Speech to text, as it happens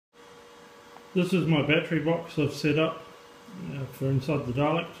This is my battery box I've set up for inside the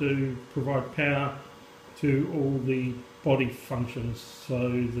Dalek to provide power to all the body functions. So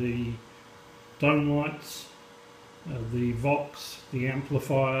the dome lights, the Vox, the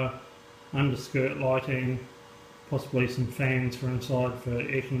amplifier, underskirt lighting, possibly some fans for inside for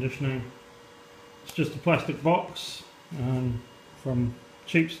air conditioning. It's just a plastic box from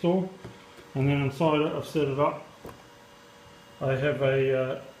cheap store, and then inside it I've set it up. I have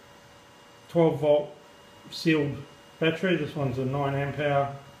a 12 volt sealed battery. This one's a 9 amp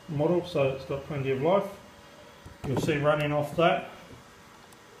hour model, so it's got plenty of life. You'll see running off that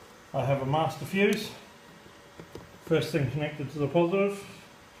I have a master fuse, first thing connected to the positive,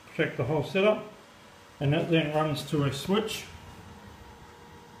 check the whole setup, and that then runs to a switch,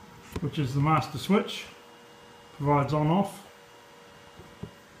 which is the master switch, provides on off.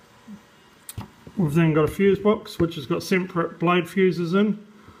 We've then got a fuse box which has got separate blade fuses in,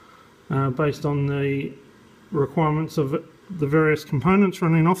 based on the requirements of the various components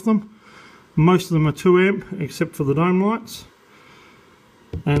running off them. Most of them are 2 amp except for the dome lights.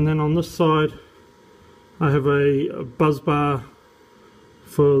 And then on this side I have a buzz bar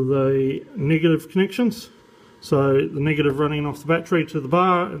for the negative connections. So the negative running off the battery to the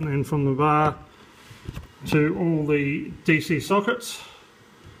bar, and then from the bar to all the DC sockets.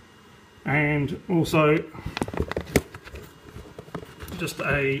 And also just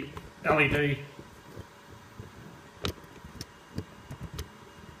a LED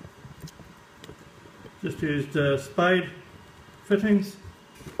just used spade fittings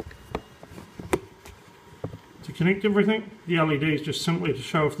to connect everything. The LED is just simply to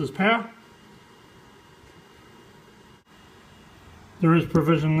show if there's power. There is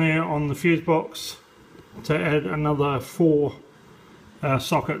provision there on the fuse box to add another 4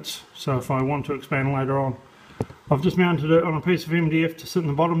 sockets, so if I want to expand later on. I've just mounted it on a piece of MDF to sit in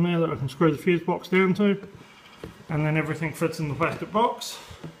the bottom there that I can screw the fuse box down to, and then everything fits in the plastic box.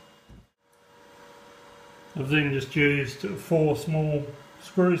 I've then just used 4 small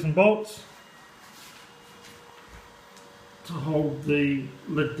screws and bolts to hold the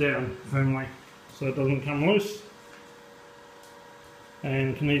lid down firmly so it doesn't come loose,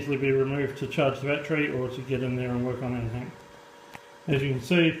 and can easily be removed to charge the battery or to get in there and work on anything. As you can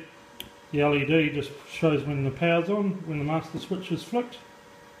see, the LED just shows when the power's on, when the master switch is flicked,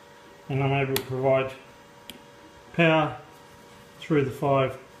 and I'm able to provide power through the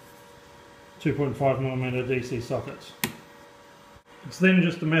 5 2.5mm DC sockets. It's then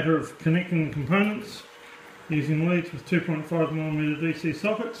just a matter of connecting the components using leads with 2.5mm DC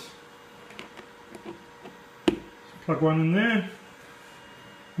sockets. So plug one in there,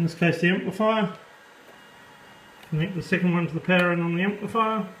 in this case the amplifier. Connect the second one to the power in on the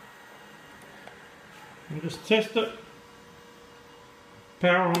amplifier and just test it.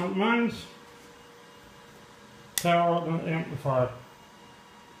 Power on at the mains, power on at the amplifier.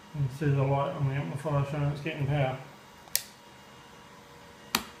 You can see the light on the amplifier showing it's getting power.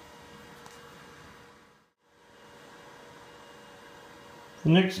 The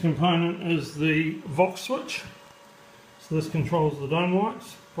next component is the Vox switch. So this controls the dome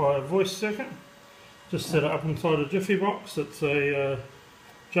lights by a voice circuit. Just set it up inside a Jiffy box. It's a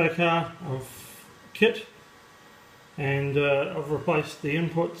J-car of kit, and I've replaced the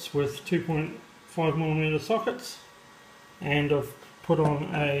inputs with 2.5mm sockets, and I've put on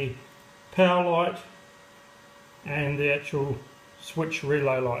a power light and the actual switch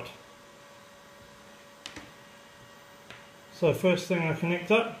relay light. So first thing I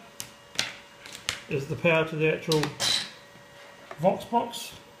connect up is the power to the actual Vox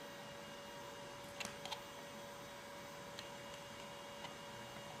box.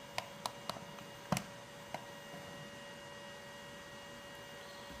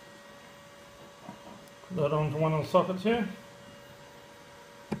 Put that onto one of the sockets here.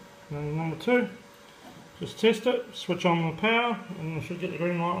 And then number 2, just test it, switch on the power, and we should get the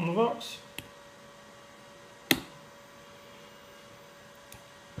green light on the Vox.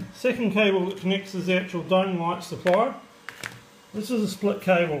 Second cable that connects is the actual dome light supply. This is a split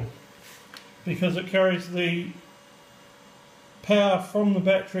cable because it carries the power from the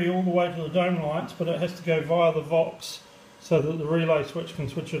battery all the way to the dome lights, but it has to go via the Vox so that the relay switch can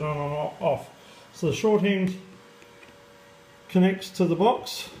switch it on and off. So the short end connects to the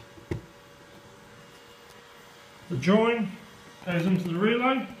box. The join goes into the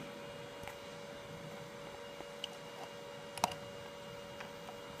relay.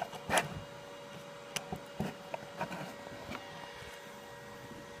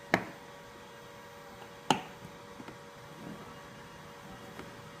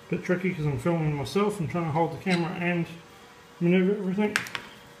 Bit tricky because I'm filming myself and trying to hold the camera and manoeuvre everything.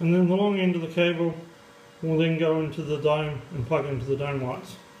 and then the long end of the cable will then go into the dome and plug into the dome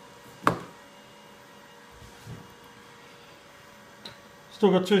lights.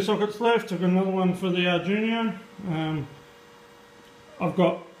 Still got 2 sockets left. I've got another one for the Arduino. I've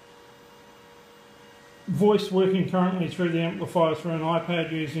got voice working currently through the amplifier through an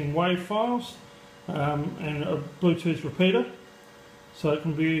iPad using WAV files and a Bluetooth repeater, so it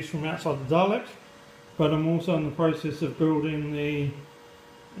can be used from outside the Dalek. But I'm also in the process of building the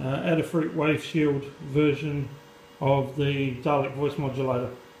Adafruit Wave Shield version of the Dalek voice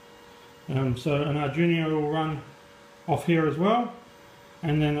modulator. So an Arduino will run off here as well,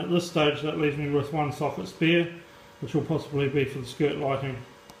 and then at this stage that leaves me with 1 socket spare, which will possibly be for the skirt lighting.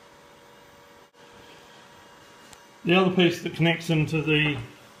 The other piece that connects into the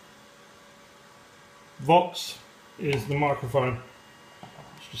Vox is the microphone,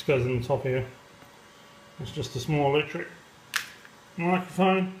 which just goes in the top here. It's just a small electric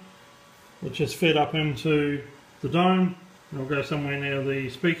microphone which is fed up into the dome. It'll go somewhere near the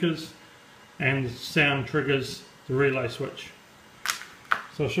speakers, and the sound triggers the relay switch.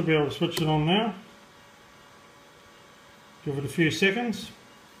 So I should be able to switch it on now. Give it a few seconds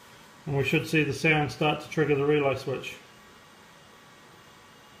and we should see the sound start to trigger the relay switch.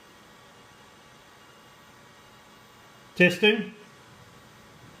 Testing.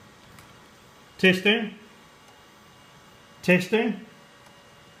 Testing. Testing.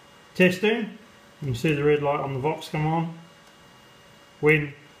 Testing. You see the red light on the Vox come on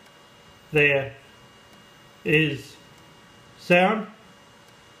when there is sound,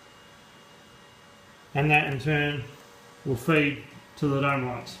 and that in turn will feed to the dome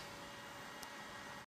lights.